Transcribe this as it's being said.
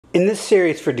In this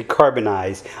series for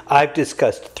Decarbonize, I've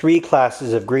discussed 3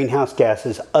 classes of greenhouse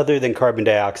gases other than carbon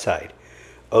dioxide: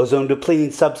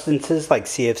 ozone-depleting substances like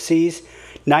CFCs,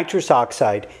 nitrous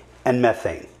oxide, and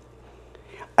methane.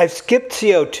 I've skipped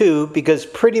CO2 because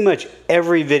pretty much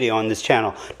every video on this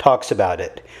channel talks about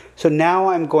it. So now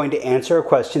I'm going to answer a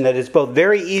question that is both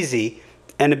very easy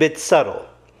and a bit subtle.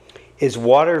 Is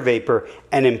water vapor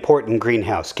an important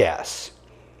greenhouse gas?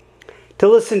 To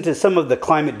listen to some of the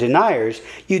climate deniers,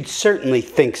 you'd certainly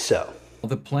think so.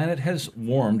 The planet has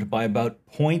warmed by about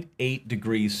 0.8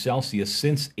 degrees Celsius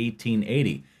since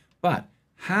 1880, but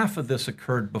half of this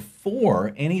occurred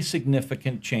before any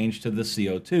significant change to the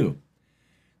CO2.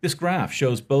 This graph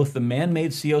shows both the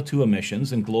man-made CO2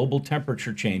 emissions and global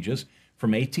temperature changes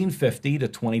from 1850 to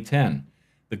 2010.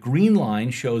 The green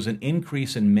line shows an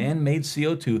increase in man-made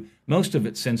CO2, most of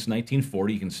it since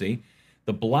 1940, you can see.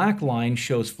 The black line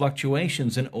shows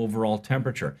fluctuations in overall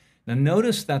temperature. Now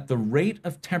notice that the rate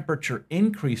of temperature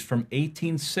increase from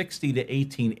 1860 to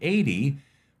 1880,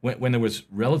 when there was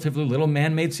relatively little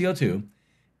man-made CO2,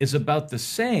 is about the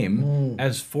same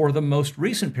as for the most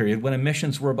recent period when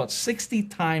emissions were about 60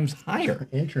 times higher.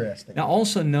 Interesting. Now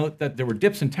also note that there were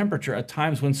dips in temperature at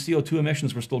times when CO2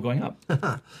 emissions were still going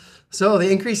up. So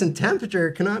the increase in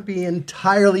temperature cannot be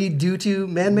entirely due to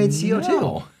man-made CO2.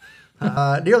 No.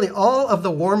 Nearly all of the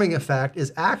warming effect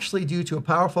is actually due to a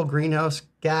powerful greenhouse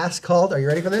gas called, are you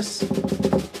ready for this?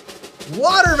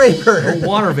 Water vapor. Oh,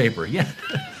 water vapor, yeah.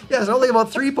 Yes, only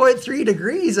about 3.3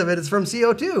 degrees of it is from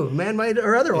CO2, man-made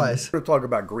or otherwise. We're going to talk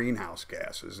about greenhouse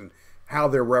gases and how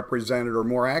they're represented, or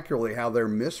more accurately, how they're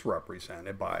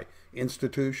misrepresented by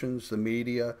institutions, the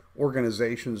media,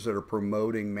 organizations that are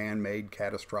promoting man-made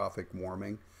catastrophic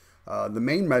warming. The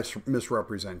main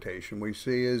misrepresentation we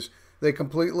see is they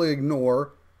completely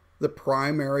ignore the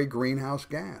primary greenhouse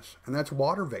gas, and that's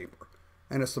water vapor.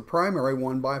 And it's the primary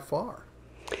one by far.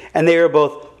 And they are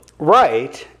both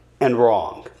right and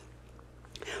wrong.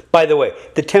 By the way,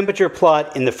 the temperature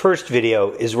plot in the first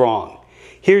video is wrong.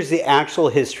 Here's the actual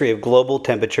history of global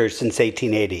temperatures since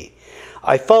 1880.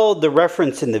 I followed the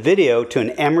reference in the video to an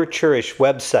amateurish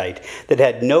website that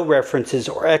had no references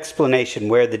or explanation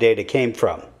where the data came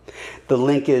from. The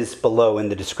link is below in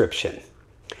the description.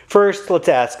 First, let's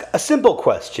ask a simple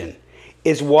question.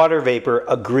 Is water vapor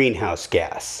a greenhouse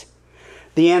gas?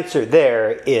 The answer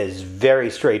there is very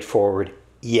straightforward,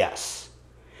 yes.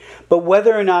 But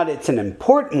whether or not it's an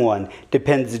important one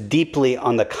depends deeply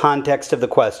on the context of the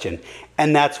question,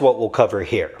 and that's what we'll cover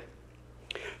here.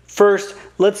 First,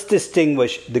 let's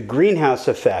distinguish the greenhouse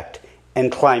effect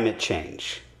and climate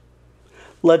change.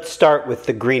 Let's start with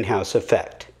the greenhouse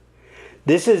effect.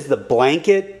 This is the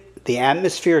blanket the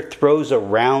atmosphere throws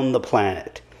around the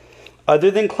planet.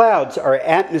 Other than clouds, our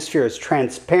atmosphere is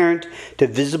transparent to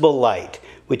visible light,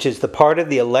 which is the part of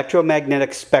the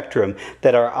electromagnetic spectrum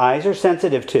that our eyes are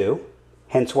sensitive to,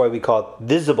 hence why we call it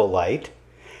visible light,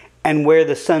 and where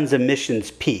the sun's emissions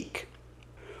peak.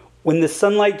 When the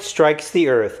sunlight strikes the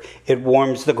earth, it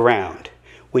warms the ground,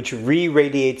 which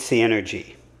re-radiates the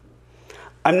energy.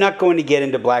 I'm not going to get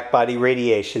into blackbody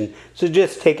radiation, so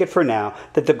just take it for now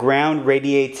that the ground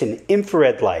radiates an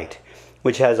infrared light,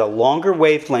 which has a longer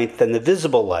wavelength than the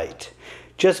visible light,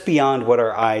 just beyond what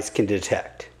our eyes can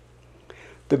detect.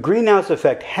 The greenhouse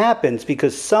effect happens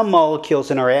because some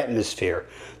molecules in our atmosphere,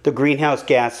 the greenhouse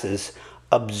gases,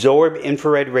 absorb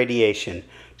infrared radiation,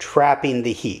 trapping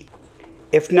the heat.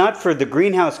 If not for the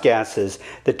greenhouse gases,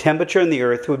 the temperature on the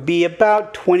Earth would be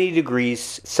about 20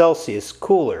 degrees Celsius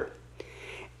cooler.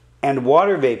 And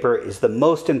water vapor is the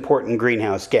most important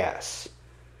greenhouse gas.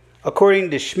 According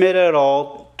to Schmidt et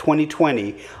al.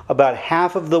 2020, about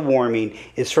half of the warming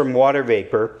is from water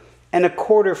vapor and a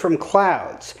quarter from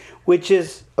clouds, which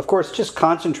is, of course, just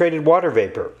concentrated water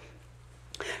vapor.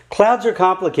 Clouds are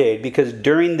complicated because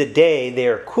during the day they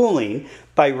are cooling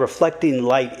by reflecting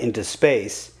light into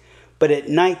space, but at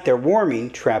night they're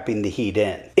warming, trapping the heat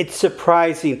in. It's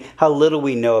surprising how little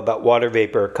we know about water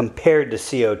vapor compared to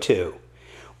CO2.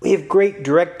 We have great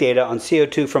direct data on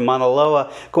CO2 from Mauna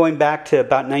Loa going back to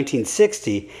about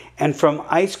 1960 and from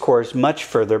ice cores much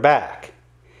further back.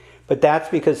 But that's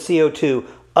because CO2,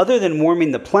 other than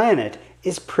warming the planet,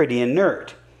 is pretty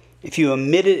inert. If you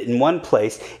emit it in one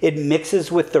place, it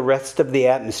mixes with the rest of the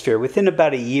atmosphere within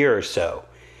about a year or so,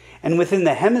 and within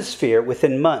the hemisphere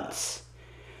within months.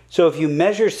 So if you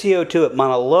measure CO2 at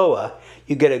Mauna Loa,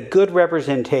 you get a good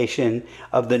representation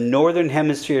of the northern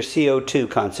hemisphere CO2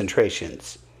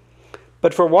 concentrations.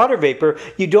 But for water vapor,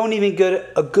 you don't even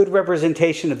get a good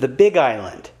representation of the Big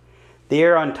Island. The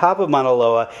air on top of Mauna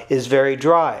Loa is very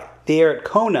dry, the air at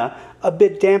Kona a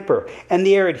bit damper, and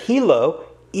the air at Hilo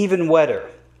even wetter.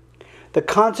 the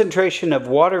concentration of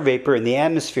water vapor in the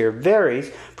atmosphere varies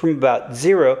from about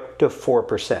 0 to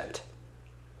 4%.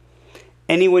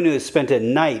 Anyone who has spent a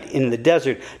night in the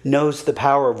desert knows the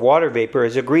power of water vapor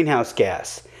as a greenhouse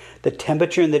gas. The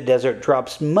temperature in the desert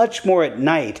drops much more at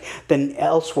night than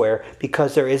elsewhere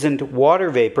because there isn't water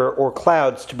vapor or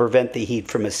clouds to prevent the heat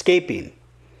from escaping.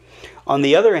 On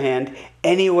the other hand,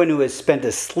 anyone who has spent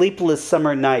a sleepless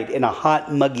summer night in a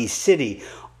hot, muggy city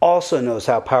also knows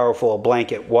how powerful a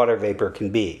blanket water vapor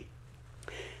can be.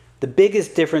 The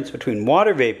biggest difference between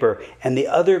water vapor and the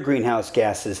other greenhouse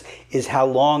gases is how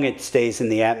long it stays in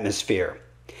the atmosphere.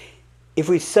 If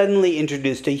we suddenly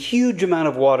introduced a huge amount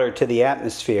of water to the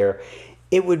atmosphere,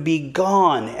 it would be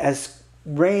gone as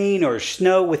rain or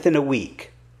snow within a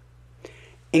week.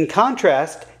 In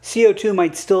contrast, CO2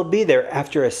 might still be there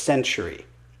after a century.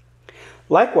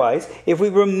 Likewise, if we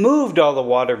removed all the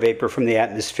water vapor from the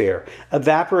atmosphere,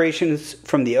 evaporations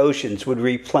from the oceans would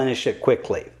replenish it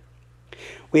quickly.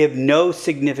 We have no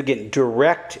significant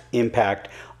direct impact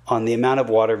on the amount of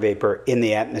water vapor in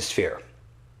the atmosphere.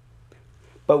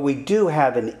 But we do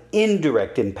have an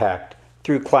indirect impact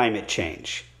through climate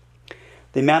change.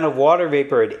 The amount of water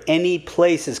vapor at any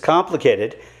place is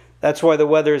complicated. That's why the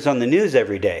weather is on the news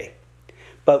every day.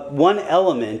 But one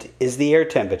element is the air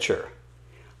temperature.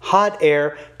 Hot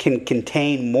air can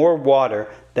contain more water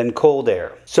than cold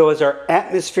air. So as our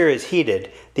atmosphere is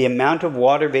heated, the amount of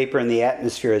water vapor in the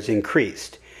atmosphere is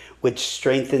increased, which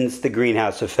strengthens the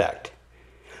greenhouse effect.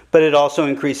 But it also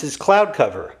increases cloud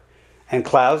cover. And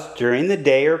clouds during the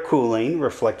day are cooling,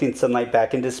 reflecting sunlight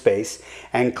back into space,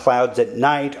 and clouds at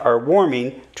night are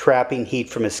warming, trapping heat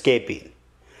from escaping.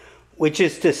 Which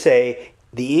is to say,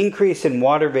 the increase in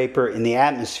water vapor in the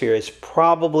atmosphere is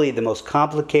probably the most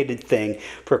complicated thing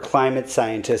for climate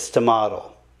scientists to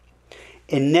model.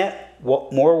 In net,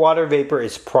 more water vapor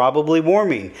is probably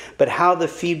warming, but how the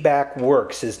feedback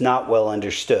works is not well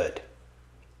understood.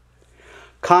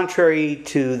 Contrary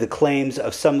to the claims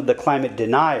of some of the climate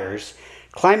deniers,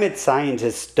 climate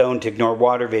scientists don't ignore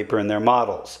water vapor in their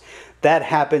models. That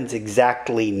happens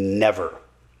exactly never.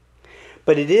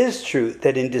 But it is true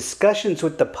that in discussions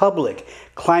with the public,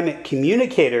 climate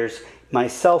communicators,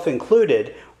 myself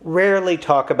included, rarely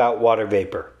talk about water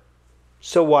vapor.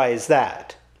 So why is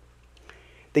that?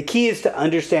 The key is to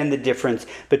understand the difference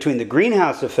between the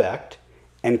greenhouse effect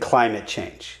and climate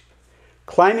change.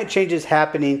 Climate change is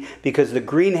happening because the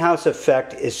greenhouse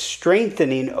effect is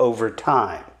strengthening over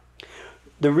time.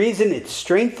 The reason it's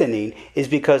strengthening is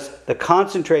because the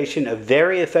concentration of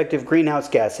very effective greenhouse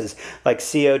gases like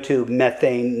CO2,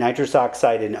 methane, nitrous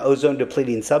oxide, and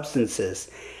ozone-depleting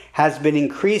substances has been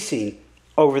increasing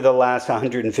over the last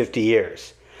 150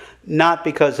 years, not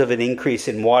because of an increase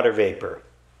in water vapor.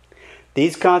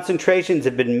 These concentrations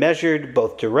have been measured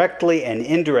both directly and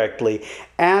indirectly,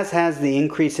 as has the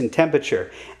increase in temperature,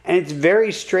 and it's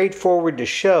very straightforward to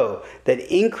show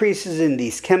that increases in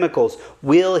these chemicals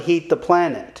will heat the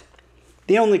planet.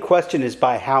 The only question is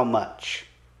by how much.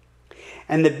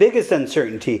 And the biggest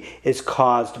uncertainty is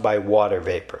caused by water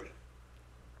vapor.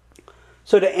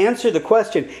 So to answer the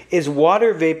question, is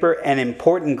water vapor an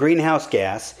important greenhouse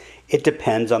gas? It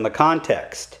depends on the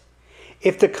context.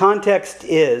 If the context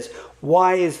is,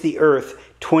 why is the Earth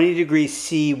 20 degrees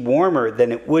C warmer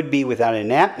than it would be without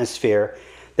an atmosphere,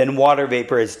 then water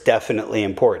vapor is definitely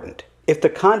important. If the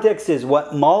context is,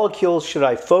 what molecules should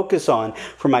I focus on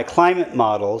for my climate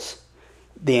models,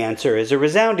 the answer is a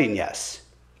resounding yes.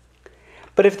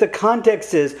 But if the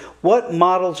context is, what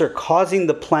models are causing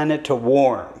the planet to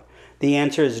warm, the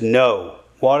answer is no,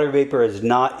 water vapor is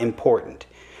not important,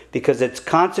 because its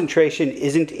concentration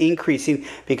isn't increasing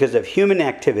because of human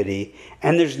activity,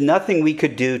 and there's nothing we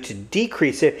could do to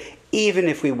decrease it even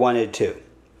if we wanted to.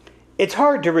 It's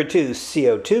hard to reduce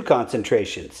CO2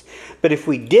 concentrations, but if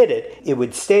we did it, it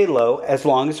would stay low as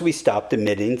long as we stopped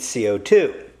emitting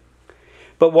CO2.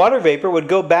 But water vapor would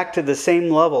go back to the same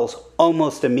levels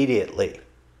almost immediately.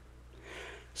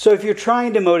 So if you're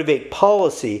trying to motivate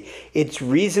policy, it's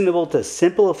reasonable to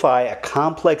simplify a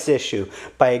complex issue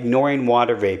by ignoring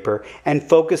water vapor and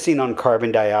focusing on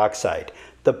carbon dioxide,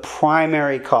 the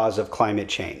primary cause of climate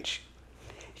change.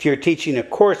 If you're teaching a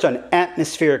course on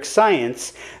atmospheric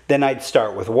science, then I'd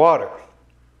start with water.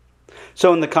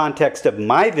 So in the context of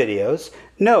my videos,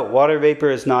 no, water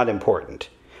vapor is not important,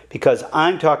 because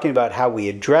I'm talking about how we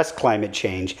address climate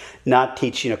change, not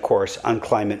teaching a course on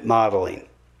climate modeling.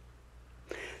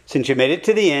 Since you made it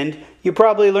to the end, you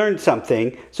probably learned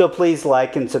something, so please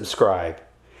like and subscribe.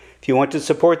 If you want to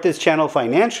support this channel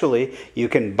financially, you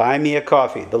can buy me a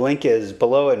coffee. The link is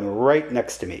below and right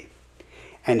next to me.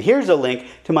 And here's a link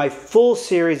to my full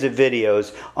series of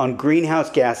videos on greenhouse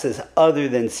gases other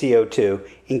than CO2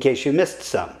 in case you missed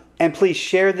some. And please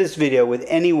share this video with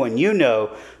anyone you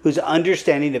know whose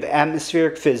understanding of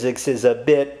atmospheric physics is a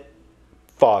bit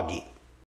foggy.